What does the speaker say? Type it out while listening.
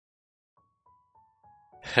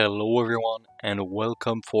Hello everyone and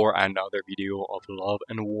welcome for another video of Love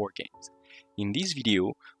and War Games. In this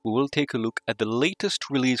video, we will take a look at the latest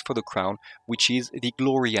release for the Crown, which is the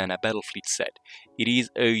Gloriana Battlefleet Set. It is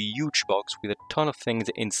a huge box with a ton of things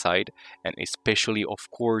inside, and especially of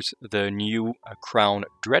course the new Crown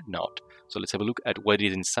Dreadnought. So let's have a look at what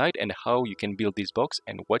is inside and how you can build this box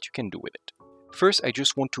and what you can do with it. First, I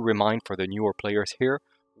just want to remind for the newer players here,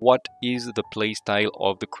 what is the playstyle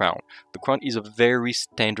of the Crown. The Crown is a very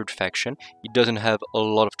standard faction. It doesn't have a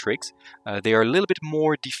lot of tricks. They are a little bit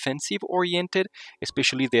more defensive oriented,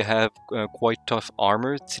 especially they have quite tough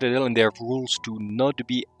armor, citadel, and they have rules to not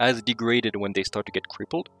be as degraded when they start to get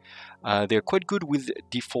crippled. They're quite good with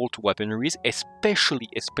default weaponries,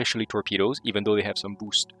 especially torpedoes, even though they have some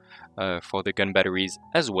boost for the gun batteries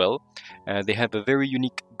as well. They have a very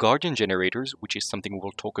unique guardian generators, which is something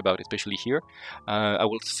we'll talk about especially here. I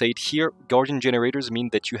will say it here, guardian generators mean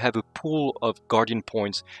that you have a pool of guardian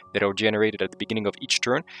points that are generated at the beginning of each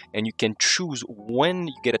turn, and you can choose when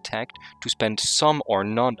you get attacked to spend some or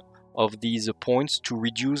none of these points to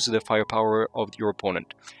reduce the firepower of your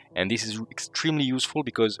opponent. And this is extremely useful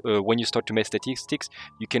because when you start to mess statistics,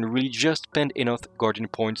 you can really just spend enough guardian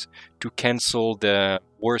points to cancel the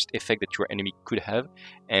worst effect that your enemy could have.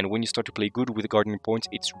 And when you start to play good with guardian points,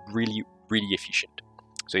 it's really efficient.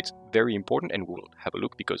 So it's very important, and we'll have a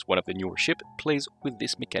look because one of the newer ships plays with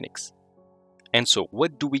these mechanics. And so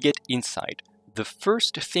what do we get inside? The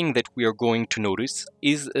first thing that we are going to notice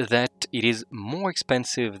is that it is more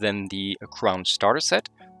expensive than the Crown starter set,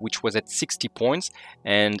 which was at 60 points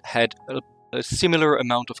and had a similar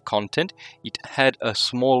amount of content. It had a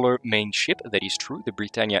smaller main ship, that is true. The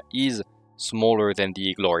Britannia is smaller than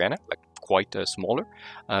the Gloriana, like quite smaller,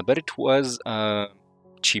 but it was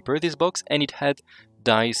cheaper, this box, and it had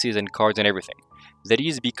dices and cards and everything. That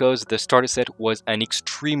is because the starter set was an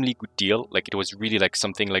extremely good deal. Like, it was really like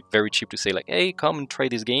something like very cheap to say like, hey, come and try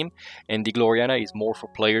this game. And the Gloriana is more for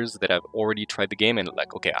players that have already tried the game and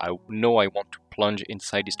like, okay, I know I want to plunge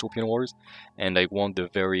inside Dystopian Wars and I want the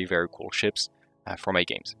very cool ships for my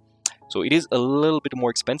games. So it is a little bit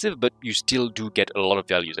more expensive, but you still do get a lot of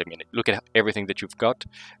values. I mean, look at everything that you've got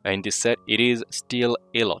in this set. It is still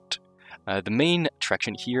a lot. The main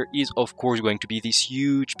attraction here is of course going to be this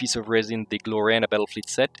huge piece of resin, the Gloriana Battlefleet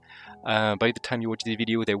Set. By the time you watch this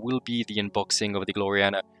video, there will be the unboxing of the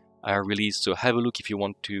Gloriana release, so have a look if you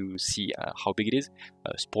want to see how big it is.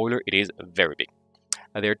 Spoiler, it is very big.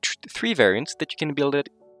 There are three variants that you can build it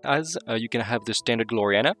as. You can have the standard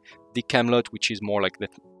Gloriana, the Camelot, which is more like the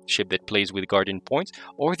ship that plays with guardian points,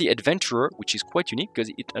 or the Adventurer, which is quite unique because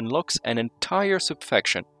it unlocks an entire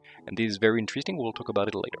subfaction. And this is very interesting, we'll talk about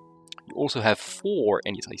it later. You also have four,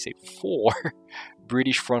 and yes, I say four,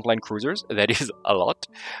 British Frontline cruisers. That is a lot.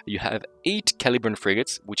 You have 8 Caliban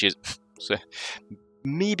frigates, which is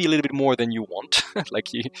maybe a little bit more than you want. Like,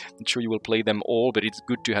 I'm sure you will play them all, but it's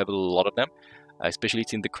good to have a lot of them. Especially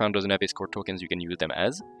since the Crown doesn't have escort tokens, you can use them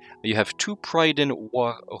as. You have 2 Priden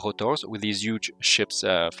War rotors with these huge ships,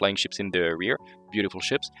 flying ships in the rear. Beautiful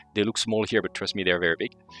ships. They look small here, but trust me, they're very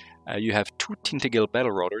big. You have 2 Tintagel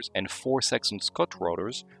battle rotors and 4 Saxon Scott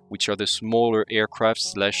rotors, which are the smaller aircraft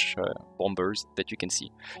slash bombers that you can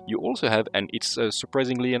see. You also have, and it's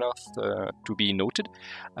surprisingly enough to be noted,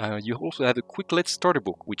 you also have a Quicklet starter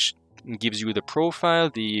book, which gives you the profile,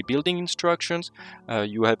 the building instructions.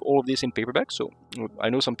 You have all of this in paperback, so I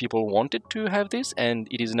know some people wanted to have this, and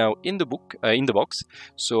it is now in the book, in the box,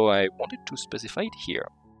 so I wanted to specify it here.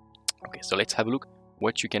 Okay, so let's have a look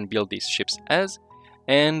what you can build these ships as,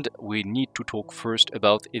 and we need to talk first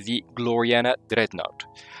about the Gloriana Dreadnought.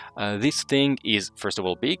 This thing is, first of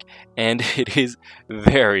all, big, and it is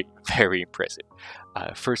very impressive.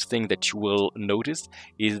 First thing that you will notice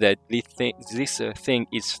is that this thing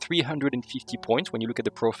is 350 points when you look at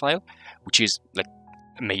the profile, which is like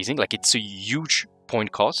amazing. Like, it's a huge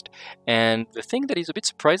point cost. And the thing that is a bit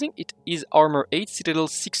surprising, it is armor 8, citadel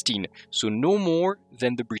 16, so no more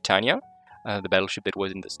than the Britannia, the battleship that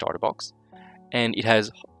was in the starter box. And it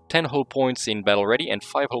has 10 hull points in battle ready and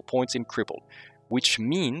 5 hull points in crippled, which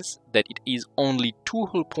means that it is only 2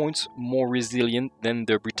 hull points more resilient than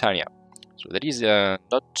the Britannia. So that is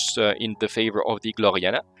not in the favor of the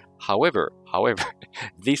Gloriana. However,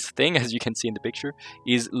 this thing, as you can see in the picture,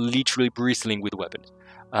 is literally bristling with weapons.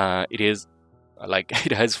 It is like,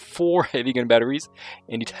 it has 4 heavy gun batteries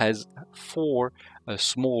and it has 4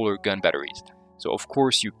 smaller gun batteries. So of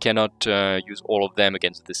course you cannot use all of them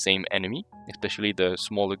against the same enemy, especially the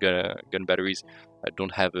smaller gun batteries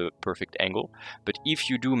don't have a perfect angle. But if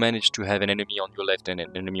you do manage to have an enemy on your left and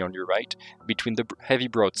an enemy on your right, between the heavy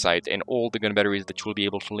broadside and all the gun batteries that you will be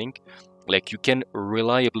able to link, like, you can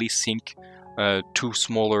reliably sink two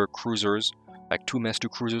smaller cruisers, like two master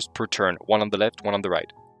cruisers per turn, one on the left, one on the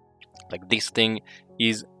right. Like this thing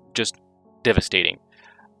is just devastating.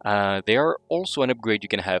 There are also an upgrade you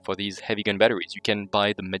can have for these heavy gun batteries. You can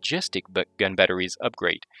buy the majestic gun batteries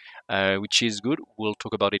upgrade, which is good. We'll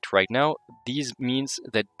talk about it right now. These means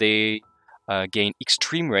that they gain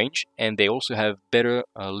extreme range, and they also have better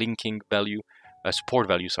linking value, support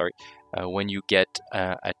value, sorry, when you get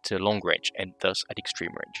at long range and thus at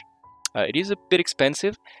extreme range. It is a bit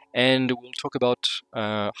expensive, and we'll talk about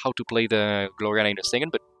how to play the Gloriana in a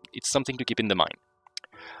second, but it's something to keep in the mind.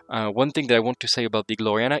 One thing that I want to say about the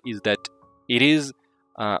Gloriana is that it is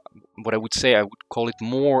what I would call it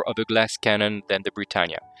more of a glass cannon than the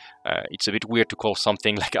Britannia. It's a bit weird to call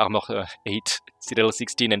something like Armor 8, Citadel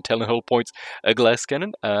 16 and Talonhall points a glass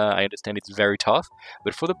cannon. I understand it's very tough,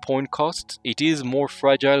 but for the point cost, it is more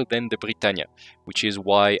fragile than the Britannia, which is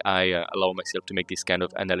why I allow myself to make this kind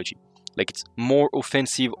of analogy. Like it's more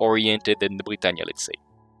offensive oriented than the Britannia, let's say.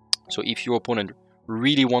 So if your opponent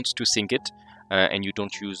really wants to sink it, and you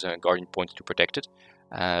don't use guardian points to protect it,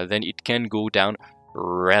 then it can go down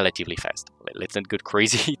relatively fast. Let's not get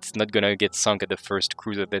crazy, it's not gonna get sunk at the first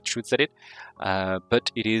cruiser that shoots at it, but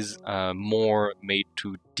it is more made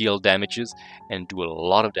to deal damages and do a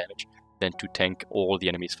lot of damage than to tank all the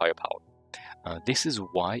enemy's firepower. This is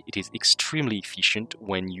why it is extremely efficient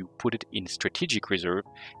when you put it in strategic reserve,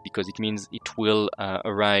 because it means it will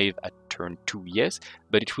arrive at turn 2, yes,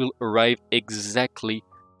 but it will arrive exactly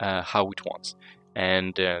how it wants.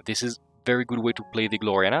 And this is very good way to play the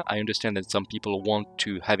Gloriana. I understand that some people want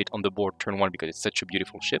to have it on the board turn 1 because it's such a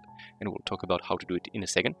beautiful ship, and we'll talk about how to do it in a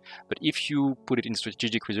second. But if you put it in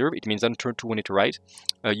strategic reserve, it means on turn 2 when it arrives,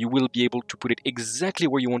 you will be able to put it exactly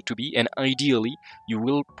where you want to be, and ideally you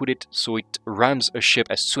will put it so it rams a ship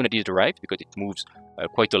as soon as it arrives, because it moves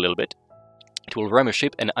quite a little bit. It will ram a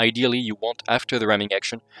ship, and ideally you want, after the ramming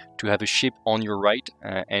action, to have a ship on your right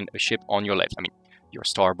and a ship on your left. I mean, your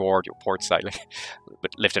starboard, your port side,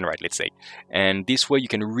 but left and right, let's say. And this way you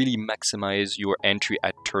can really maximize your entry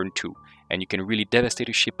at turn 2, and you can really devastate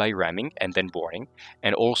a ship by ramming and then boarding,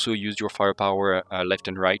 and also use your firepower left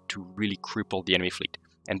and right to really cripple the enemy fleet.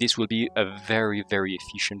 And this will be a very, very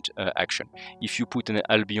efficient action. If you put an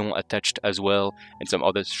Albion attached as well and some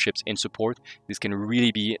other ships in support, this can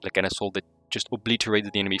really be like an assault that just obliterates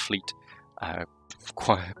the enemy fleet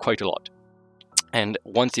quite a lot. And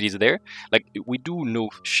once it is there, like we do know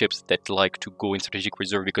ships that like to go in strategic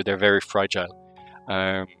reserve because they're very fragile,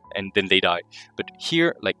 and then they die. But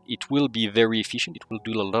here, like it will be very efficient, it will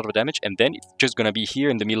do a lot of damage, and then it's just gonna be here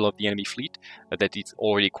in the middle of the enemy fleet that is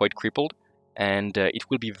already quite crippled, and it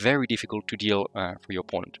will be very difficult to deal for your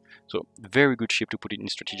opponent. So very good ship to put it in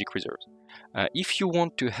strategic reserves. If you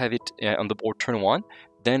want to have it on the board turn 1,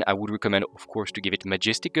 then I would recommend, of course, to give it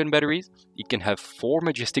majestic gun batteries. It can have 4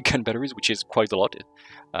 majestic gun batteries, which is quite a lot.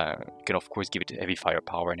 You can, of course, give it heavy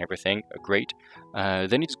firepower and everything. Great.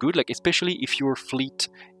 Then it's good, like especially if your fleet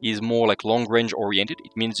is more like long-range oriented.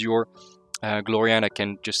 It means your Gloriana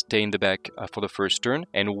can just stay in the back for the first turn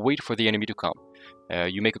and wait for the enemy to come.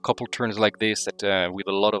 You make a couple turns like this with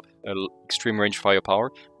a lot of extreme range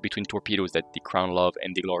firepower between torpedoes that the Crown Love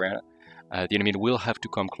and the Gloriana. The enemy will have to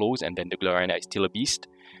come close, and then the Gloriana is still a beast,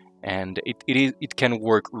 and it can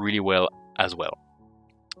work really well as well.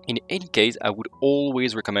 In any case, I would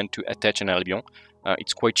always recommend to attach an Albion.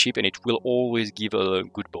 It's quite cheap, and it will always give a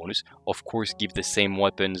good bonus. Of course, give the same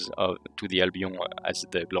weapons to the Albion as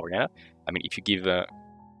the Gloriana. I mean, if you give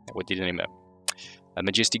what did the name?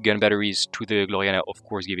 Majestic gun batteries to the Gloriana, of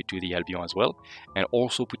course give it to the Albion as well, and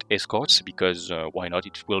also put escorts, because why not?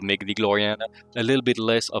 It will make the Gloriana a little bit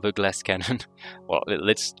less of a glass cannon. Well,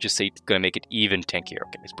 let's just say it's gonna make it even tankier.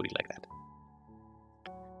 Okay, let's put it like that.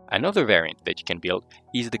 Another variant that you can build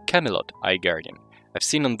is the Camelot Eye Guardian. I've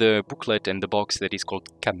seen on the booklet and the box that is called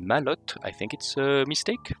Camelot. I think it's a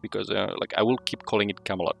mistake, because like I will keep calling it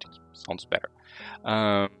Camelot. It sounds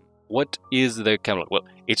better. What is the Camelot? Well,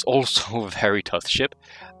 it's also a very tough ship.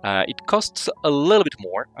 It costs a little bit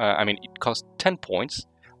more. I mean, it costs 10 points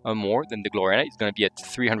more than the Gloriana. It's going to be at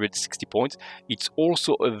 360 points. It's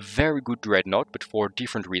also a very good Dreadnought, but for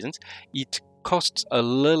different reasons. It costs a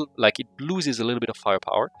little, like it loses a little bit of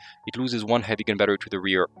firepower. It loses 1 heavy gun battery to the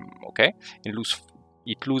rear, okay? It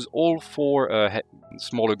loses all 4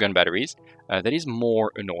 smaller gun batteries. That is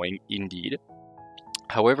more annoying indeed.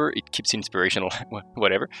 However, it keeps inspirational,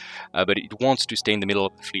 whatever, but it wants to stay in the middle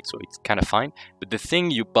of the fleet, so it's kind of fine. But the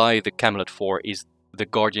thing you buy the Camelot for is the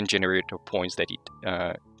Guardian generator points that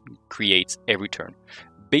it creates every turn.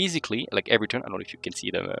 Basically, like every turn, I don't know if you can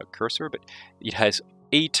see the cursor, but it has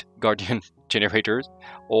 8 Guardian generators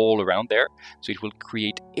all around there. So it will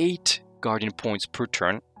create 8 guardian points per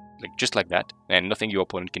turn, like just like that, and nothing your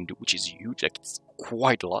opponent can do, which is huge, like it's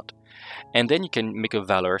quite a lot. And then you can make a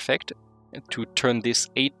valor effect to turn this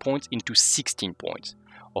 8 points into 16 points.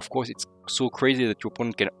 Of course, it's so crazy that your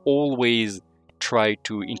opponent can always try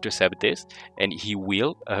to intercept this, and he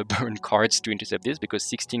will burn cards to intercept this, because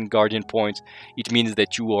 16 guardian points, it means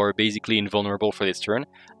that you are basically invulnerable for this turn.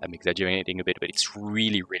 I'm exaggerating a bit, but it's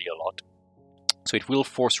really, really a lot. So it will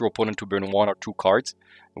force your opponent to burn 1 or 2 cards,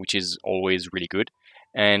 which is always really good.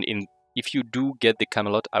 And if you do get the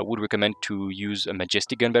Camelot, I would recommend to use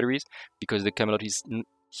Majestic Gun Batteries, because the Camelot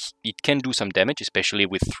it can do some damage, especially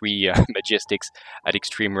with 3 Majestics at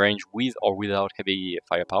extreme range, with or without heavy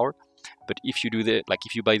firepower. But if you do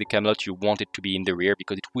if you buy the Camelot, you want it to be in the rear,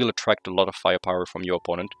 because it will attract a lot of firepower from your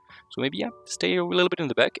opponent. So maybe, yeah, stay a little bit in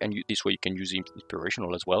the back, and this way you can use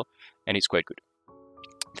Inspirational as well, and it's quite good.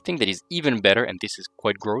 The thing that is even better, and this is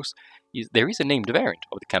quite gross, is there is a named variant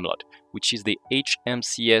of the Camelot, which is the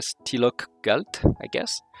HMCS Tilok Galt, I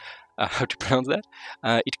guess, how to pronounce that.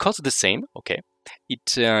 It costs the same, okay.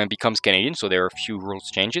 It becomes Canadian, so there are a few rules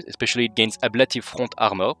changes, especially it gains Ablative Front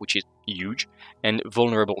Armor, which is huge, and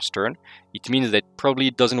Vulnerable Stern. It means that probably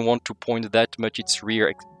it doesn't want to point that much its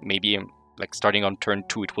rear, maybe like starting on turn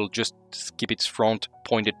 2, it will just keep its front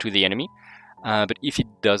pointed to the enemy. But if it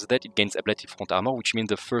does that, it gains Ablative Front Armor, which means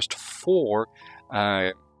the first 4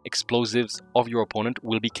 explosives of your opponent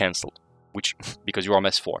will be cancelled, which because you are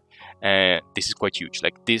mass 4. This is quite huge.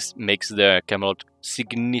 Like, this makes the Camelot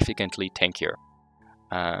significantly tankier.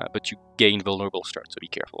 But you gain Vulnerable Stern, so be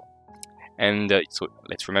careful. And so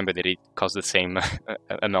let's remember that it costs the same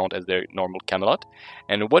amount as the normal Camelot.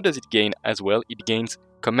 And what does it gain as well? It gains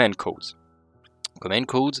Command Codes. Command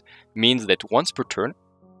Codes means that once per turn,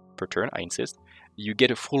 I insist, you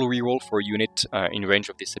get a full reroll for a unit in range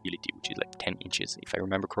of this ability, which is like 10 inches, if I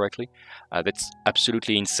remember correctly. That's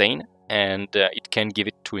absolutely insane, and it can give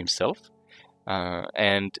it to himself.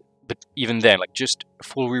 But even then, like, just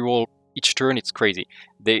full reroll each turn, it's crazy.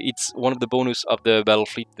 It's one of the bonus of the battle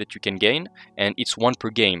fleet that you can gain, and it's 1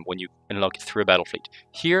 per game when you unlock it through a battle fleet.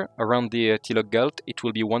 Here, around the Tilok Galt, it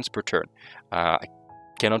will be once per turn. I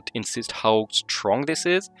cannot insist how strong this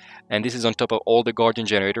is, and this is on top of all the Guardian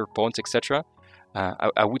Generator points, etc.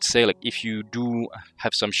 I would say, like, if you do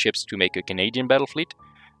have some ships to make a Canadian battle fleet,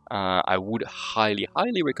 I would highly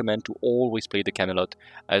recommend to always play the Camelot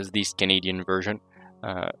as this Canadian version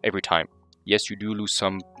every time. Yes, you do lose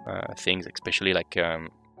some things, especially like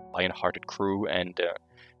Lion-Hearted Crew and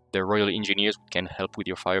the Royal Engineers can help with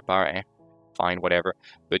your firepower, fine, whatever.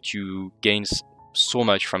 But you gain so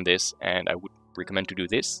much from this, and I would recommend to do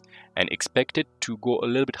this and expect it to go a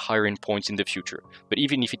little bit higher in points in the future. But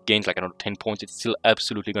even if it gains like another 10 points, it's still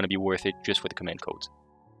absolutely going to be worth it just for the command codes.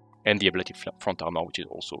 And the Ablative Front Armor, which is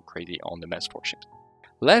also crazy on the Mass 4 ships.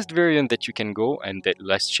 Last variant that you can go, and the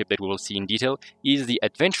last ship that we will see in detail, is the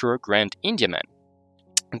Adventurer Grand Indiaman.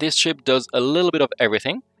 This ship does a little bit of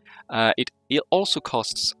everything. It also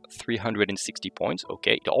costs 360 points,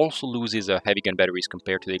 okay. It also loses heavy gun batteries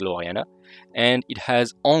compared to the Gloriana, and it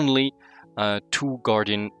has only 2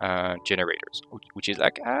 Guardian generators, which is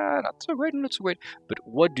like, not so great. But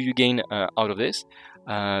what do you gain out of this?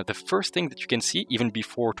 The first thing that you can see, even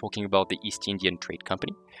before talking about the East Indian Trade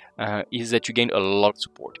Company, is that you gain a lot of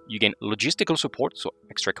support. You gain logistical support, so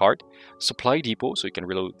extra card, supply depot, so you can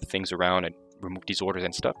reload things around and remove disorders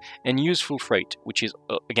and stuff, and useful freight, which is,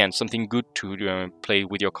 again, something good to play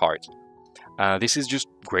with your cards. This is just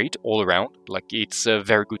great all around. Like, it's a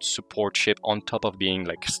very good support ship on top of being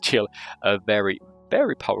like still a very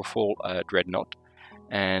powerful Dreadnought,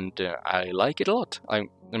 and I like it a lot. I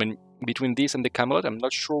mean, between this and the Camelot, I'm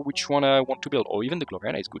not sure which one I want to build, or even the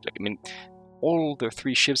Gloriana is good. Like, I mean, all the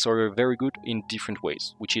 3 ships are very good in different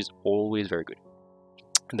ways, which is always very good.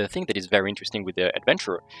 The thing that is very interesting with the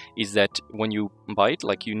Adventurer is that when you buy it,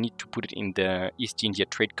 like, you need to put it in the East India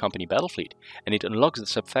Trade Company battle fleet, and it unlocks the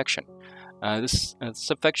subfaction. This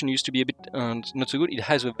subfaction used to be a bit not so good. It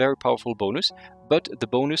has a very powerful bonus, but the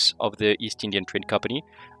bonus of the East Indian Trade Company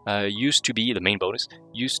used to be, the main bonus,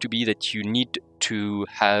 used to be that you need to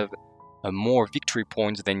have more victory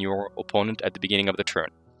points than your opponent at the beginning of the turn.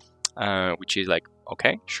 Which is like,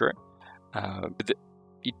 okay, sure. But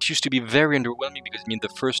it used to be very underwhelming, because it means the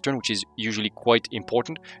first turn, which is usually quite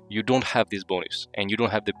important, you don't have this bonus, and you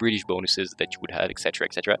don't have the British bonuses that you would have, etc.,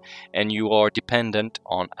 etc. And you are dependent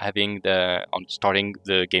on on starting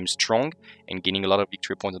the game strong and gaining a lot of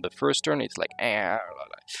victory points on the first turn. It's like, I'm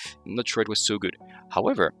not sure it was so good.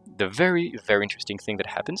 However, the very interesting thing that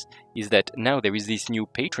happens is that now there is this new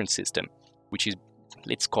patron system, which is,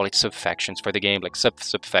 let's call it sub-factions for the game, like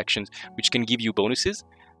sub-factions, which can give you bonuses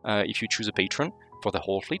if you choose a patron. for the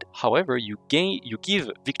whole fleet. However, you give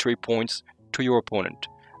victory points to your opponent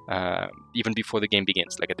even before the game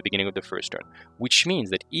begins, like at the beginning of the first turn, which means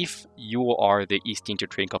that if you are the East India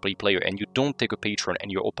Trading Company player and you don't take a patron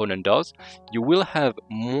and your opponent does, you will have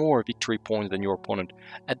more victory points than your opponent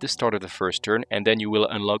at the start of the first turn, and then you will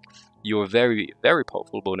unlock your very, very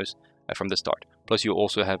powerful bonus from the start. Plus you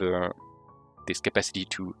also have this capacity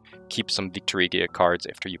to keep some victory cards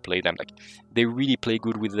after you play them. Like, they really play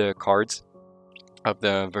good with the cards of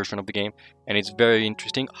the version of the game, and it's very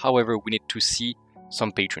interesting. However, we need to see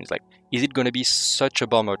some patrons. Like, is it going to be such a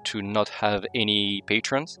bummer to not have any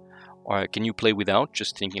patrons, or can you play without,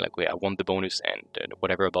 just thinking like, wait, I want the bonus and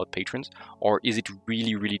whatever about patrons? Or is it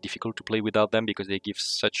really, really difficult to play without them because they give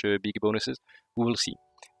such big bonuses? We will see.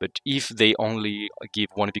 But if they only give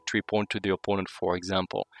one victory point to the opponent, for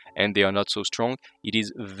example, and they are not so strong, it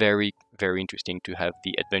is very, very interesting to have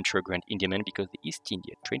the Adventurer Grand Indiaman, because the East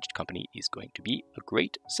India Trading Company is going to be a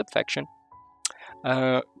great subfaction.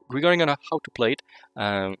 Regarding on how to play it,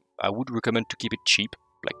 I would recommend to keep it cheap.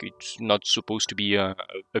 Like, it's not supposed to be a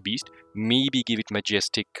beast. Maybe give it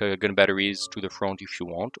majestic gun batteries to the front if you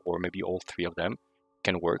want, or maybe all three of them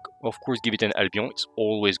can work. Of course, give it an Albion, it's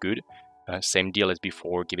always good. Same deal as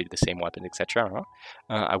before, give it the same weapons, etc.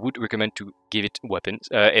 I would recommend to give it weapons,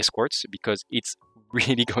 escorts, because it's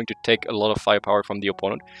really going to take a lot of firepower from the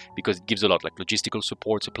opponent, because it gives a lot, like logistical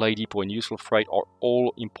support, supply depot, and useful freight are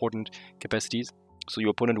all important capacities, so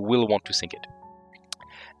your opponent will want to sink it.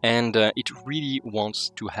 And it really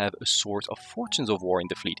wants to have a source of fortunes of war in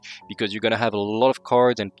the fleet, because you're going to have a lot of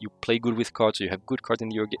cards and you play good with cards, so you have good cards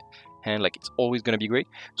in your hand, like, it's always going to be great.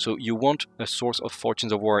 So you want a source of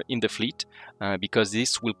fortunes of war in the fleet, because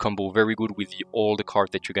this will combo very good with all the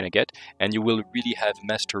cards that you're going to get, and you will really have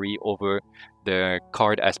mastery over the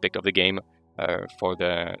card aspect of the game for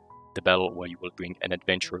the battle, where you will bring an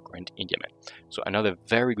Adventurer Grand Indiaman. So another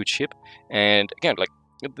very good ship, and again, like,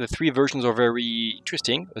 the three versions are very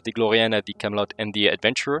interesting, the Gloriana, the Camelot, and the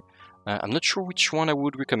Adventurer. I'm not sure which one I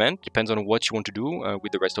would recommend, depends on what you want to do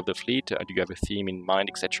with the rest of the fleet. Do you have a theme in mind,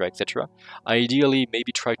 etc, etc. Ideally,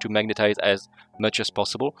 maybe try to magnetize as much as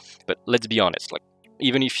possible, but let's be honest, like,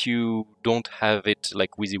 even if you don't have it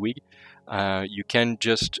like WYSIWYG, you can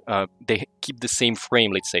just, they keep the same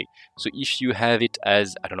frame, let's say. So if you have it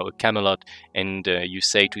as, I don't know, a Camelot, and you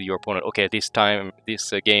say to your opponent, okay, this time,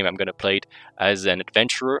 this game, I'm going to play it as an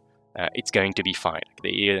Adventurer, it's going to be fine.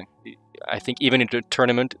 I think even in the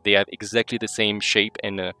tournament, they have exactly the same shape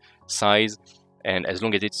and size, and as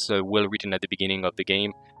long as it's well written at the beginning of the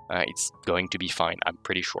game, it's going to be fine, I'm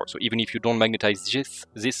pretty sure. So even if you don't magnetize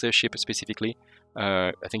this ship specifically,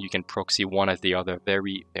 I think you can proxy one as the other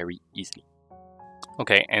very, very easily.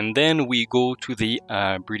 Okay, and then we go to the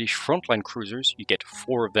British Frontline cruisers. You get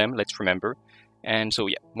 4 of them, let's remember. And so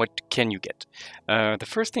yeah, what can you get? The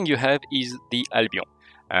first thing you have is the Albion.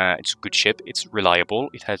 It's a good ship, it's reliable,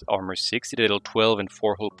 it has armor 6, citadel 12 and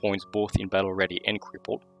 4 hull points both in battle ready and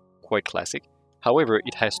crippled. Quite classic. However,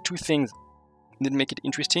 it has 2 things that make it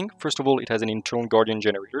interesting. First of all, it has an internal guardian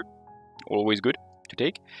generator, always good to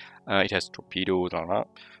take. It has torpedoes,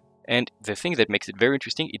 and the thing that makes it very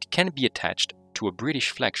interesting, it can be attached to a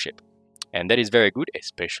British flagship. And that is very good,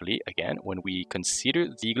 especially, again, when we consider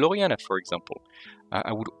the Gloriana, for example.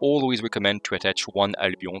 I would always recommend to attach one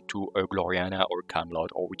Albion to a Gloriana or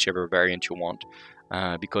Camelot, or whichever variant you want,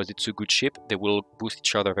 because it's a good ship. They will boost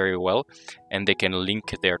each other very well, and they can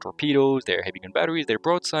link their torpedoes, their heavy gun batteries, their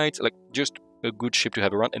broadsides, like, just a good ship to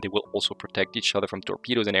have around, and they will also protect each other from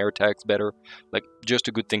torpedoes and air attacks better. Like, just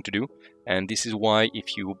a good thing to do. And this is why,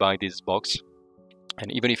 if you buy this box,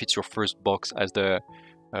 and even if it's your first box as the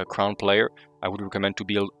crown player, I would recommend to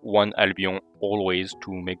build one Albion always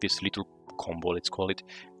to make this little combo, let's call it.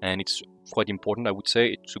 And it's quite important, I would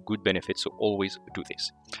say. It's a good benefit, so always do this.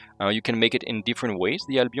 You can make it in different ways,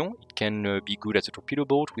 the Albion. It can be good as a torpedo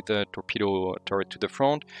boat with a torpedo turret to the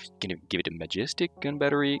front. You can give it a majestic gun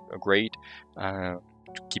battery, great. To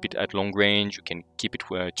keep it at long range, you can keep it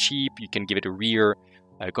cheap. You can give it a rear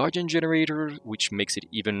guardian generator, which makes it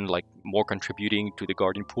even like more contributing to the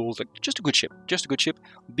guardian pools. Like, just a good ship, just a good ship.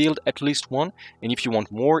 Build at least one, and if you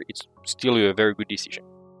want more, it's still a very good decision.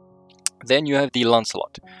 Then you have the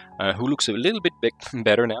Lancelot, who looks a little bit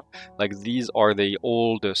better now. Like, these are the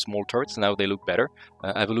old small turrets, now they look better.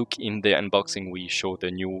 Have a look in the unboxing, we show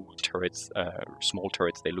the new turrets, small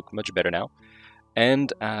turrets, they look much better now.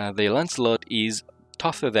 And the Lancelot is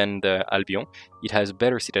tougher than the Albion. It has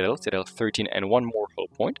better Citadel 13 and one more hull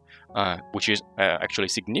point, which is actually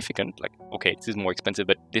significant. Like, okay, this is more expensive,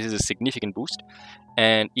 but this is a significant boost.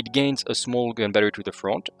 And it gains a small gun battery to the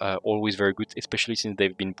front, always very good, especially since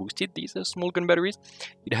they've been boosted, these small gun batteries.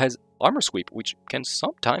 It has armor sweep, which can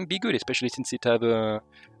sometimes be good, especially since it has a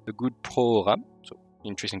good program, so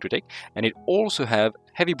interesting to take. And it also have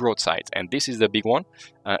heavy broadsides, and this is the big one.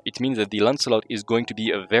 It means that the Lancelot is going to be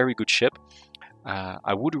a very good ship.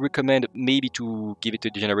 I would recommend maybe to give it a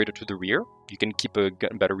generator to the rear. You can keep a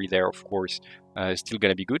gun battery there, of course, still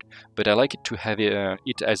gonna be good, but I like it to have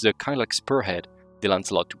it as a kind of like spearhead, the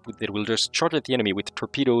Lancelot. It will just charge at the enemy with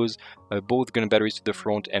torpedoes, both gun batteries to the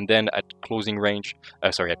front, and then at closing range,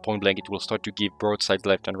 at point blank, it will start to give broadsides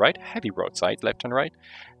left and right, heavy broadsides left and right.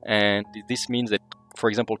 And this means that, for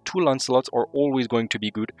example, 2 Lancelots are always going to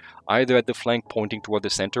be good, either at the flank pointing toward the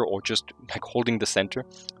center or just like holding the center.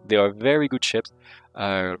 They are very good ships,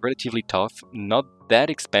 relatively tough, not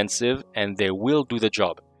that expensive, and they will do the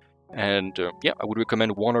job. And yeah, I would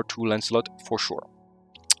recommend 1 or 2 Lancelot for sure.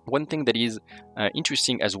 One thing that is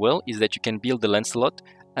interesting as well is that you can build the Lancelot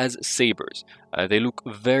as sabers. They look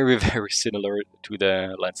very, very similar to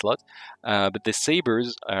the Lancelot, but the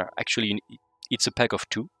sabers are actually, it's a pack of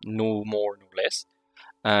 2, no more, no less.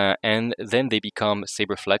 And then they become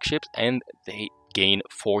saber flagships, and they gain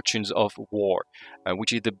Fortunes of War,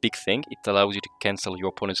 which is the big thing. It allows you to cancel your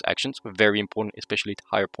opponent's actions, very important, especially at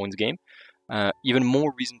higher points game. Even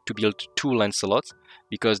more reason to build 2 Lancelots,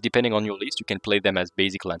 because depending on your list, you can play them as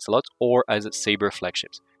basic Lancelots or as saber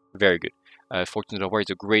flagships. Very good. Fortunes of War is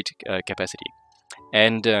a great capacity.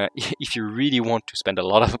 And if you really want to spend a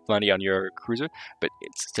lot of money on your cruiser, but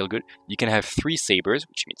it's still good, you can have 3 sabers,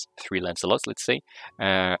 which means 3 Lancelots, let's say,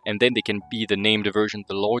 and then they can be the named version,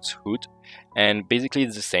 the Lord's Hood, and basically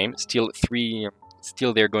it's the same.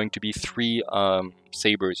 Still they're going to be 3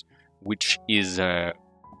 sabers, which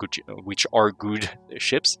are good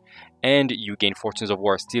ships, and you gain Fortunes of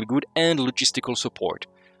War, still good, and logistical support,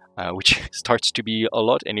 which starts to be a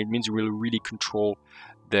lot, and it means you will really control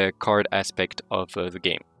the card aspect of the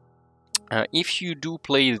game. If you do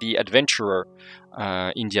play the Adventurer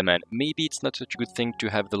Indiaman, maybe it's not such a good thing to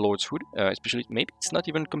have the Lord's Hood, especially maybe it's not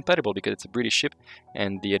even compatible because it's a British ship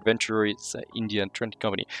and the Adventurer is Indian Trent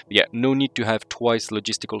Company. But yeah, no need to have twice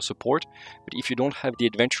logistical support, but if you don't have the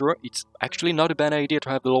Adventurer, it's actually not a bad idea to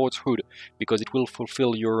have the Lord's Hood, because it will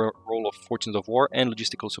fulfill your role of Fortunes of War and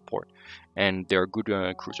logistical support, and they're good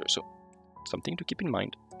cruisers, so something to keep in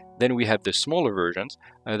mind. Then we have the smaller versions.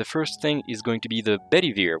 The first thing is going to be the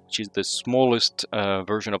Bedivere, which is the smallest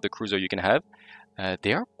version of the cruiser you can have.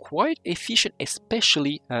 They are quite efficient,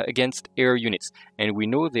 especially against air units. And we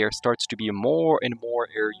know there starts to be more and more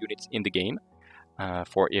air units in the game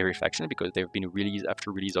for air faction, because they've been released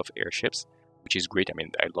after release of airships, which is great. I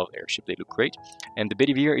mean, I love airships, they look great. And the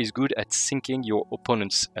Bedivere is good at sinking your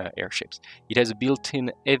opponent's airships. It has a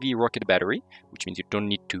built-in heavy rocket battery, which means you don't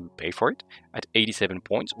need to pay for it, at 87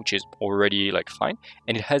 points, which is already like fine.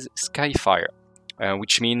 And it has Skyfire,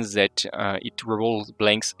 which means that it rerolls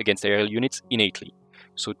blanks against aerial units innately.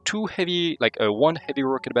 So 2 heavy, like 1 heavy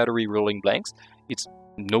rocket battery rolling blanks, it's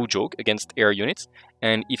no joke against air units.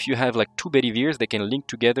 And if you have like 2 Bediveres, they can link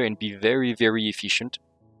together and be very, very efficient.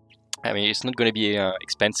 I mean, it's not going to be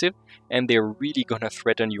expensive, and they're really going to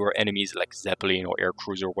threaten your enemies like Zeppelin or air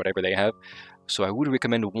cruiser, whatever they have. So I would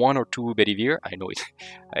recommend 1 or 2 Bedivere. I know it.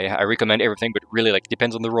 I recommend everything, but really, like,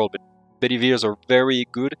 depends on the role. But Bediveres are very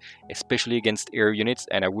good, especially against air units,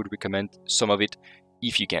 and I would recommend some of it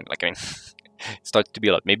if you can. Like, I mean, it starts to be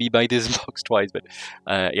a lot. Maybe buy this box twice, but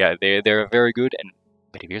yeah, they're very good, and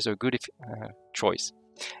Bediveres are a good choice.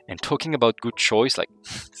 And talking about good choice, like,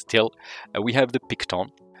 still, we have the Picton.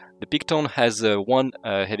 The Picton has 1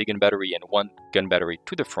 heavy gun battery and 1 gun battery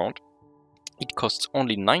to the front. It costs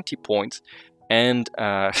only 90 points, and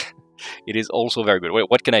it is also very good. Well,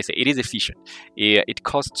 what can I say? It is efficient. It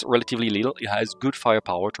costs relatively little. It has good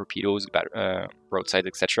firepower, torpedoes, broadsides,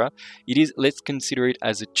 etc. It is, let's consider it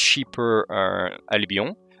as a cheaper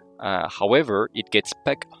Albion. However, it gets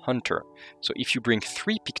Pack Hunter. So if you bring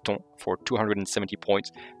 3 Picton for 270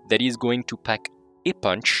 points, that is going to pack a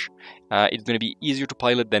punch. It's going to be easier to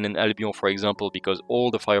pilot than an Albion, for example, because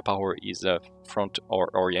all the firepower is front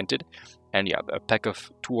or oriented, and yeah, a pack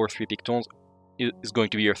of 2 or 3 Pictons is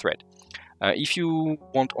going to be your threat. If you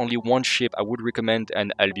want only 1 ship, I would recommend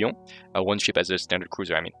an Albion, 1 ship as a standard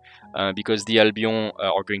cruiser, I mean, because the Albion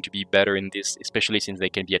are going to be better in this, especially since they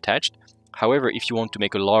can be attached. However, if you want to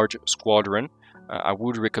make a large squadron, I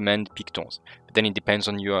would recommend Pictons. But then it depends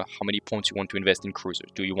on your how many points you want to invest in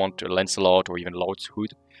cruisers. Do you want Lancelot or even Lord's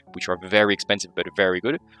Hood, which are very expensive but very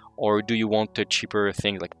good, or do you want cheaper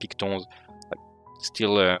things like Pictons,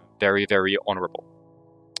 still very, very honorable?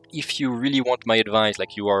 If you really want my advice,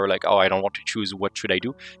 like you are like, oh, I don't want to choose, what should I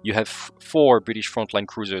do? You have 4 British frontline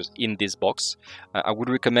cruisers in this box. I would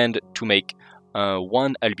recommend to make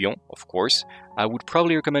 1 Albion, of course. I would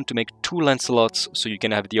probably recommend to make 2 Lancelots, so you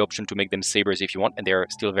can have the option to make them sabers if you want, and they're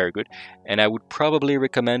still very good. And I would probably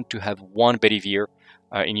recommend to have 1 Bedivere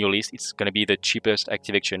in your list. It's going to be the cheapest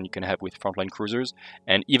activation you can have with frontline cruisers,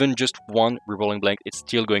 and even just 1 rerolling blank, it's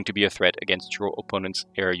still going to be a threat against your opponent's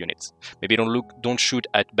air units. Maybe don't shoot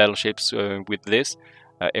at battleships with this,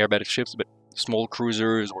 air battleships, but small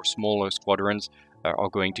cruisers or smaller squadrons are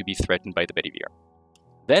going to be threatened by the Bedivere.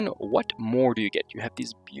 Then what more do you get? You have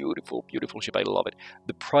this beautiful, beautiful ship. I love it.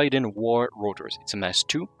 The Trident War Rotors. It's a mass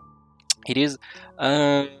 2. It is,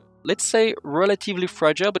 let's say, relatively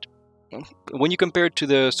fragile, but when you compare it to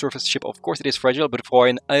the surface ship, of course it is fragile, but for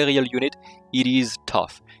an aerial unit, it is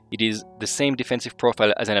tough. It is the same defensive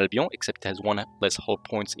profile as an Albion, except it has 1 less hull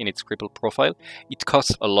points in its cripple profile. It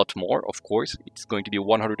costs a lot more, of course. It's going to be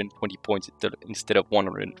 120 points instead of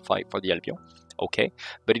 105 for the Albion. Okay,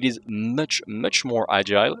 but it is much, much more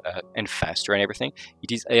agile and faster and everything.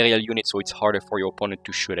 It is aerial unit, so it's harder for your opponent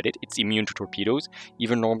to shoot at it. It's immune to torpedoes.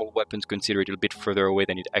 Even normal weapons consider it a bit further away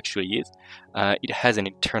than it actually is. It has an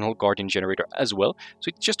internal guardian generator as well, so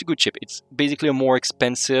it's just a good ship. It's basically a more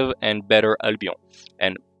expensive and better Albion,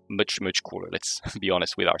 and much, much cooler, let's be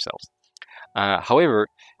honest with ourselves. However,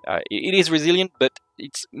 it is resilient, but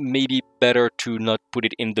it's maybe better to not put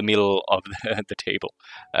it in the middle of the table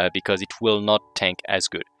because it will not tank as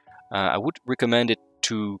good. I would recommend it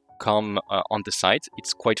to come on the sides.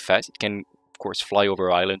 It's quite fast. It can, of course, fly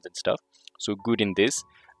over islands and stuff, so good in this.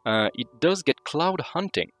 It does get cloud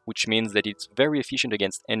hunting, which means that it's very efficient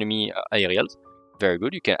against enemy aerials. Very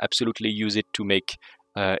good. You can absolutely use it to make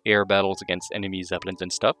air battles against enemy zeppelins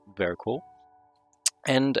and stuff. Very cool.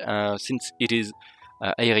 And since it is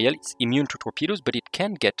aerial, it's immune to torpedoes, but it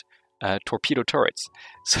can get torpedo turrets.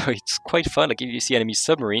 So it's quite fun. Like if you see enemy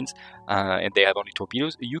submarines and they have only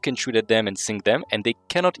torpedoes, you can shoot at them and sink them, and they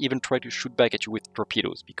cannot even try to shoot back at you with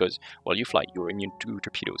torpedoes because, well, you fly, you're immune to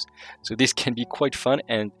torpedoes. So this can be quite fun,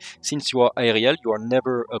 and since you are aerial, you are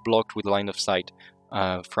never blocked with line of sight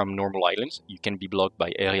from normal islands. You can be blocked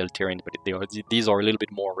by aerial terrain, but these are a little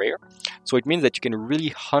bit more rare. So it means that you can really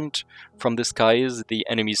hunt from the skies the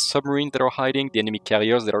enemy submarines that are hiding, the enemy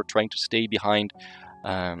carriers that are trying to stay behind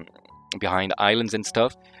islands and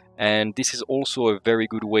stuff. And this is also a very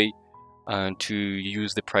good way to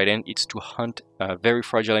use the Trident. It's to hunt very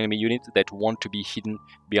fragile enemy units that want to be hidden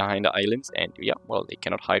behind islands, and yeah, well, they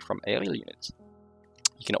cannot hide from aerial units.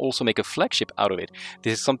 You can also make a flagship out of it.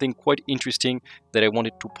 This is something quite interesting that I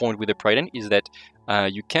wanted to point with the Trident, is that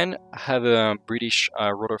you can have a British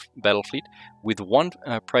rotor battle fleet with 1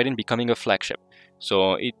 Trident becoming a flagship.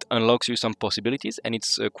 So it unlocks you some possibilities, and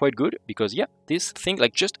it's quite good because, yeah, this thing,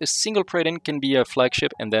 like just a single Trident can be a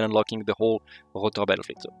flagship and then unlocking the whole rotor battle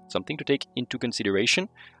fleet. So something to take into consideration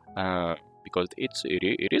because it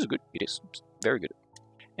is good. It is very good.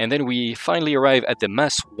 And then we finally arrive at the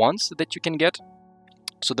mass 1s that you can get.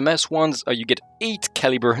 So the mass 1s, you get 8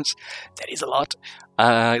 Caliburns. That is a lot.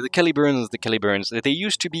 The Caliburns, they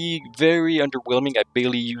used to be very underwhelming. I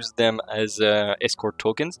barely used them as escort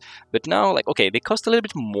tokens. But now, like, okay, they cost a little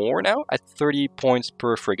bit more now at 30 points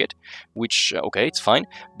per frigate, which, okay, it's fine.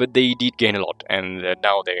 But they did gain a lot, and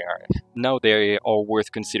now they are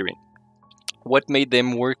worth considering. What made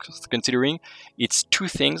them worth considering? It's 2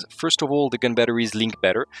 things. First of all, the gun batteries link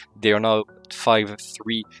better. They are now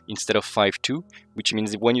 5.3 instead of 5.2, which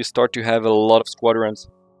means that when you start to have a lot of squadrons,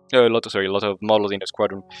 a lot of models in a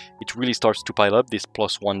squadron, it really starts to pile up this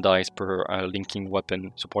 +1 dice per linking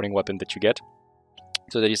weapon, supporting weapon that you get.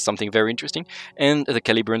 So that is something very interesting. And the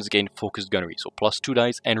Caliburns gain focused gunnery, so +2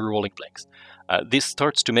 dice and rerolling blanks. This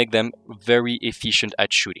starts to make them very efficient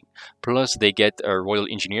at shooting. Plus, they get Royal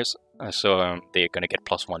Engineers, so they're gonna get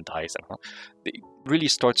 +1 dice. It really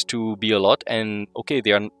starts to be a lot, and okay,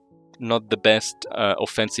 they are not the best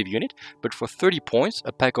offensive unit, but for 30 points,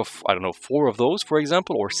 a pack of, I don't know, 4 of those, for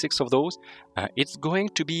example, or 6 of those, it's going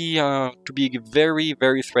to be very,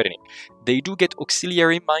 very threatening. They do get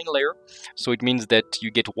auxiliary mine layer, so it means that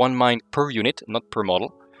you get 1 mine per unit, not per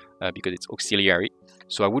model, because it's auxiliary.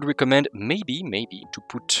 So I would recommend maybe to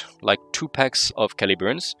put like 2 packs of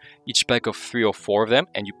Caliburns, each pack of 3 or 4 of them,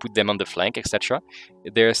 and you put them on the flank, etc.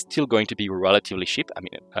 They're still going to be relatively cheap. I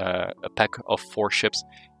mean, a pack of 4 ships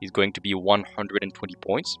is going to be 120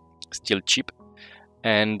 points, still cheap.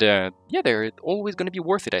 And yeah, they're always going to be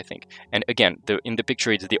worth it, I think. And again, in the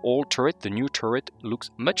picture, it's the old turret. The new turret looks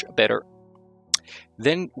much better.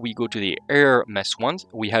 Then we go to the air mass ones.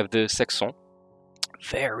 We have the Saxon,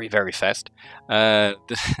 very, very fast.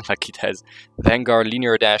 Like it has Vanguard,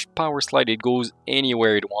 linear dash, power slide. It goes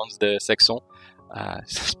anywhere it wants, the Saxon.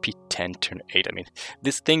 Speed 10, turn 8. I mean,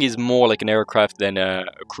 this thing is more like an aircraft than a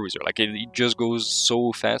cruiser. Like it just goes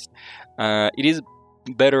so fast. It is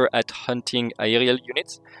better at hunting aerial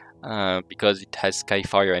units because it has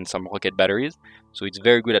Skyfire and some rocket batteries. So it's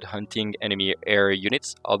very good at hunting enemy air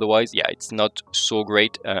units. Otherwise, yeah, it's not so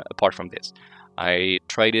great apart from this. I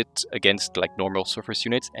tried it against like normal surface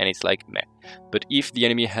units and it's like meh. But if the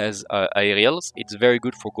enemy has aerials, it's very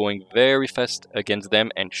good for going very fast against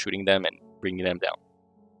them and shooting them and bringing them down.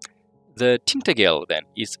 The Tintagel then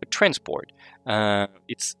is a transport.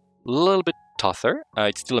 It's a little bit tougher.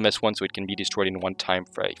 It's still a MS1, so it can be destroyed in one time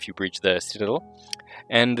if you breach the citadel.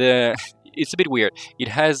 And it's a bit weird. It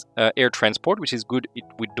has air transport, which is good.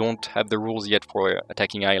 We don't have the rules yet for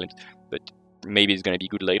attacking islands, but maybe it's going to be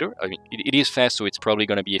good later. I mean, it is fast, so it's probably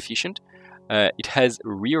going to be efficient. It has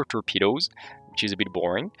rear torpedoes, which is a bit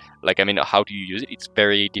boring. Like, I mean, how do you use it? It's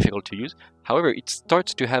very difficult to use. However, it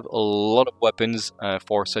starts to have a lot of weapons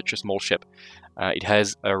for such a small ship. It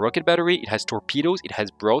has a rocket battery, it has torpedoes, it has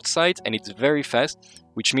broadsides, and it's very fast,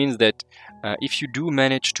 which means that if you do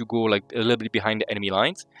manage to go like a little bit behind the enemy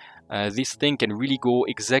lines, this thing can really go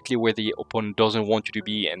exactly where the opponent doesn't want you to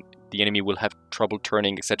be, and the enemy will have trouble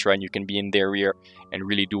turning, etc., and you can be in their rear and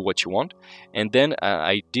really do what you want. And then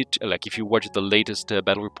I did, like, if you watch the latest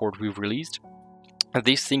battle report we've released,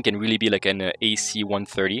 this thing can really be like an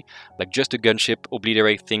AC-130, like just a gunship,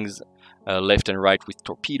 obliterate things left and right with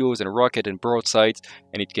torpedoes and rocket and broadsides,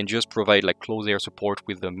 and it can just provide like close air support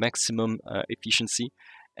with the maximum efficiency.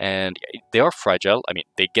 And they are fragile. I mean,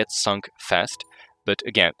 they get sunk fast, but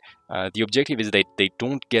again, the objective is that they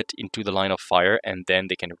don't get into the line of fire, and then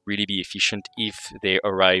they can really be efficient if they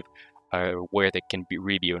arrive where they can be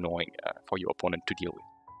really annoying for your opponent to deal with.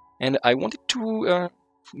 And I wanted to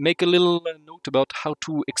make a little note about how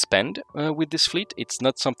to expand with this fleet. It's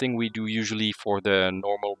not something we do usually for the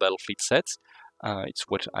normal Battlefleet sets. It's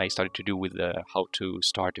what I started to do with how to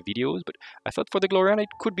start videos, but I thought for the Gloriana it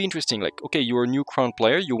could be interesting. Like, okay, you're a new Crown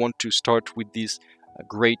player, you want to start with this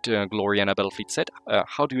great Gloriana Battlefleet set.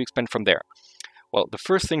 How do you expand from there? Well, the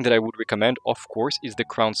first thing that I would recommend, of course, is the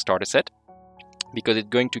Crown starter set, because it's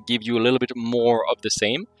going to give you a little bit more of the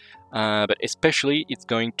same, but especially it's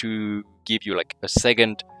going to give you like a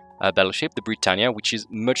second battleship, the Britannia, which is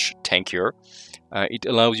much tankier. It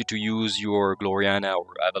allows you to use your Gloriana or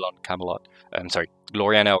Avalon Camelot,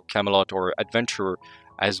 Gloriana or Camelot or Adventurer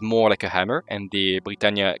as more like a hammer, and the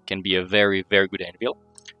Britannia can be a very, very good anvil.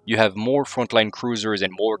 You have more frontline cruisers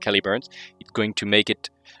and more Caliburns. It's going to make it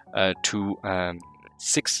to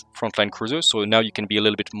 6 frontline cruisers, so now you can be a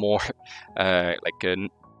little bit more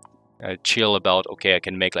chill about, okay, I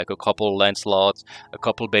can make like a couple Lancelots, a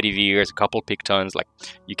couple Betty Veers, a couple Pictons. Like,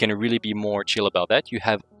 you can really be more chill about that. You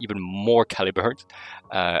have even more Caliburns.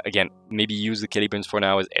 Again, maybe use the Caliburns for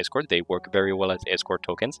now as escort. They work very well as escort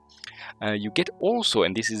tokens. You get also,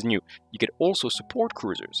 and this is new, you get also support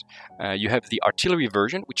cruisers. You have the artillery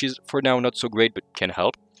version, which is for now not so great but can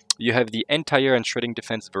help. You have the anti-air and shredding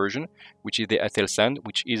defense version, which is the Athelstan,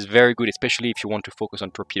 which is very good, especially if you want to focus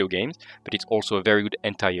on torpedo games, but it's also a very good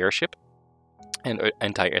anti-air ship and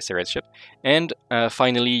anti-SRS ship. And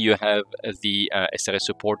finally, you have the SRS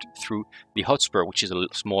support through the Hotspur, which is a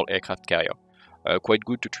small aircraft carrier. Quite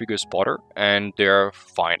good to trigger spotter, and they're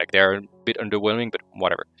fine. Like, they're a bit underwhelming, but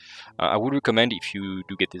whatever. I would recommend, if you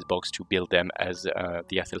do get this box, to build them as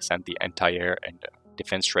the Athelstan, the anti-air and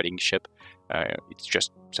defense shredding ship. It's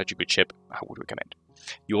just such a good ship, I would recommend.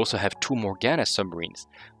 You also have 2 Morgana submarines.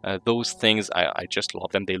 Those things, I just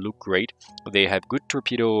love them. They look great. They have good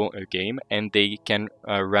torpedo game, and they can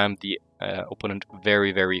ram the opponent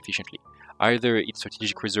very, very efficiently. Either in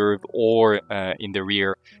strategic reserve or in the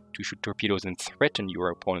rear to shoot torpedoes and threaten your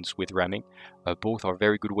opponents with ramming. Both are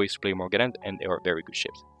very good ways to play Morgana, and they are very good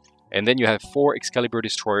ships. And then you have 4 Excalibur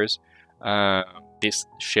destroyers. This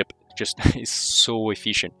ship just is so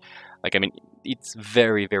efficient. Like, I mean, it's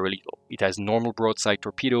very, very lethal. It has normal broadside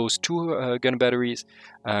torpedoes, 2 gun batteries.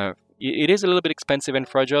 It is a little bit expensive and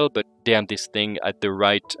fragile, but damn, this thing at the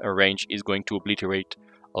right range is going to obliterate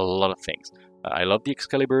a lot of things. I love the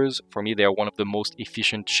Excaliburs. For me, they are one of the most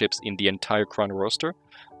efficient ships in the entire Crown roster,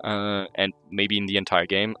 and maybe in the entire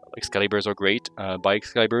game. Excaliburs are great. Buy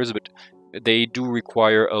Excaliburs, but they do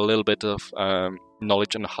require a little bit of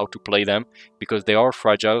knowledge on how to play them, because they are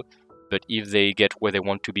fragile. But if they get where they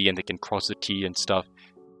want to be and they can cross the T and stuff,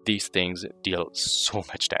 these things deal so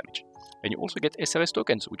much damage. And you also get SRS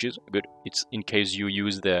tokens, which is good. It's in case you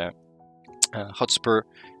use the Hotspur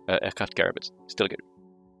aircraft carrier, but still good.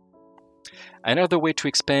 Another way to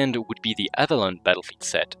expand would be the Avalon Battlefleet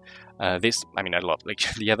set. This, I mean, I love, like,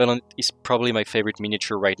 the Avalon is probably my favorite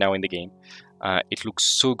miniature right now in the game. It looks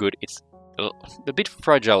so good. It's a bit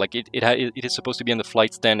fragile, like it is supposed to be on the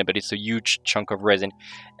flight stand, but it's a huge chunk of resin,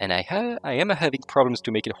 and I am having problems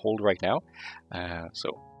to make it hold right now.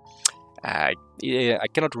 Yeah, I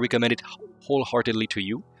cannot recommend it wholeheartedly to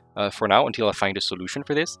you for now until I find a solution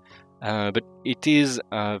for this. But it is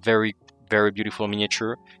a very, very beautiful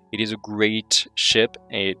miniature. It is a great ship,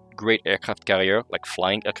 a great aircraft carrier, like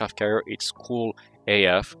flying aircraft carrier. It's cool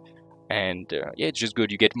AF. And yeah, it's just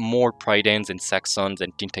good. You get more Pridens and Saxons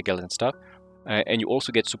and Tintagels and stuff. And you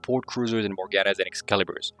also get support cruisers and Morganas and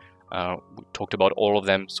Excaliburs. We talked about all of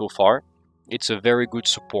them so far. It's a very good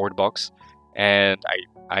support box. And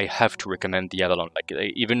I have to recommend the Avalon. Like,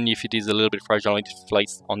 even if it is a little bit fragile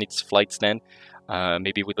on its flight stand,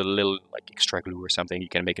 maybe with a little like extra glue or something, you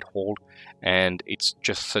can make it hold. And it's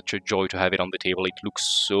just such a joy to have it on the table. It looks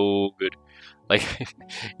so good. Like,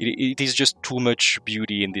 it is just too much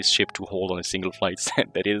beauty in this ship to hold on a single flight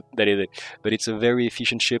stand. That is it. But it's a very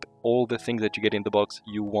efficient ship. All the things that you get in the box,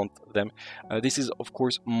 you want them. This is, of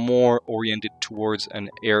course, more oriented towards an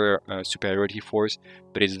air superiority force,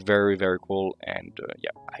 but it's very, very cool. And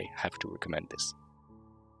yeah, I have to recommend this.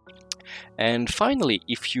 And finally,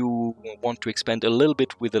 if you want to expand a little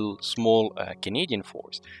bit with a small Canadian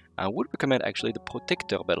force, I would recommend actually the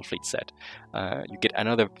Protector Battlefleet set. You get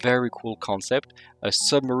another very cool concept, a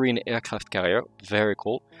submarine aircraft carrier, very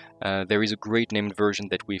cool. There is a great named version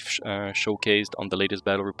that we've showcased on the latest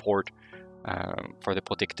battle report for the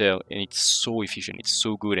Protector, and it's so efficient, it's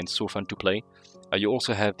so good and so fun to play. You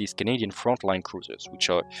also have these Canadian Frontline cruisers, which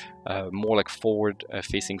are more like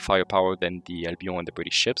forward-facing firepower than the Albion and the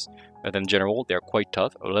British ships. In general, they're quite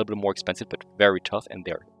tough, a little bit more expensive, but very tough, and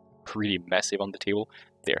they're really massive on the table.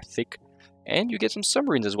 They're thick. And you get some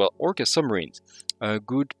submarines as well, Orca submarines.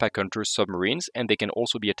 Good pack hunter submarines, and they can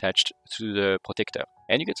also be attached to the Protector.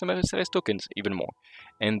 And you get some SRS tokens, even more.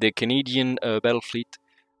 And the Canadian Battlefleet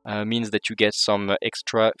means that you get some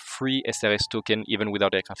extra free SRS token, even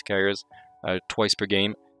without aircraft carriers, twice per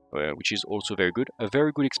game, which is also very good. A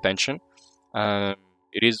very good expansion.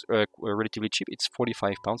 It is relatively cheap. It's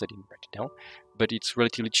 £45. I didn't write it down, but it's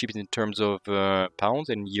relatively cheap in terms of pounds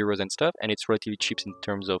and euros and stuff, and it's relatively cheap in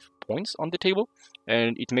terms of points on the table,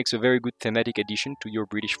 and it makes a very good thematic addition to your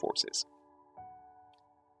British forces.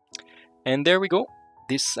 And there we go.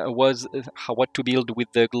 This was what to build with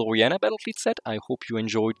the Gloriana Battlefleet set. I hope you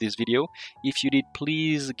enjoyed this video. If you did,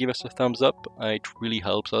 please give us a thumbs up. It really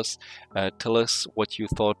helps us. Tell us what you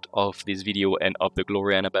thought of this video and of the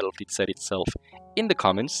Gloriana Battlefleet set itself in the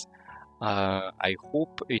comments. I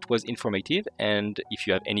hope it was informative, and if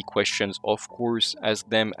you have any questions, of course, ask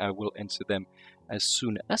them. I will answer them as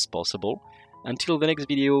soon as possible. Until the next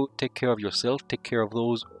video, take care of yourself, take care of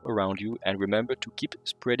those around you, and remember to keep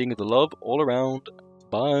spreading the love all around.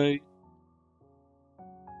 Bye!